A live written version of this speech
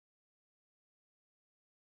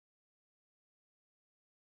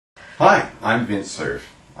Hi, I'm Vint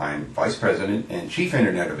Cerf. I'm Vice President and Chief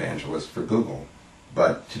Internet Evangelist for Google.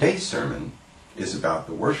 But today's sermon is about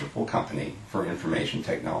the Worshipful Company for Information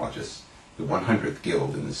Technologists, the 100th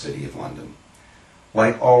Guild in the City of London.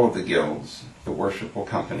 Like all of the guilds, the Worshipful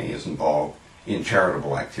Company is involved in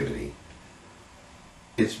charitable activity.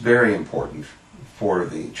 It's very important for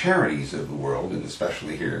the charities of the world, and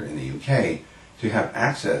especially here in the UK, to have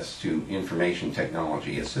access to information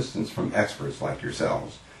technology assistance from experts like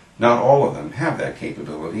yourselves. Not all of them have that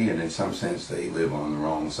capability, and in some sense they live on the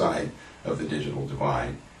wrong side of the digital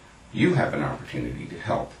divide. You have an opportunity to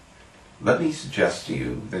help. Let me suggest to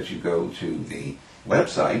you that you go to the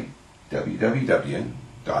website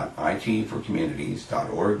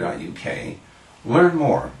www.iT4Communities.org.uk, learn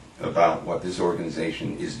more about what this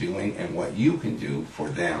organization is doing and what you can do for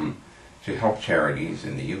them to help charities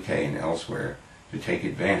in the UK and elsewhere to take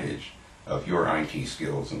advantage of your IT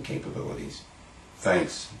skills and capabilities.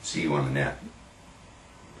 Thanks. See you on the net.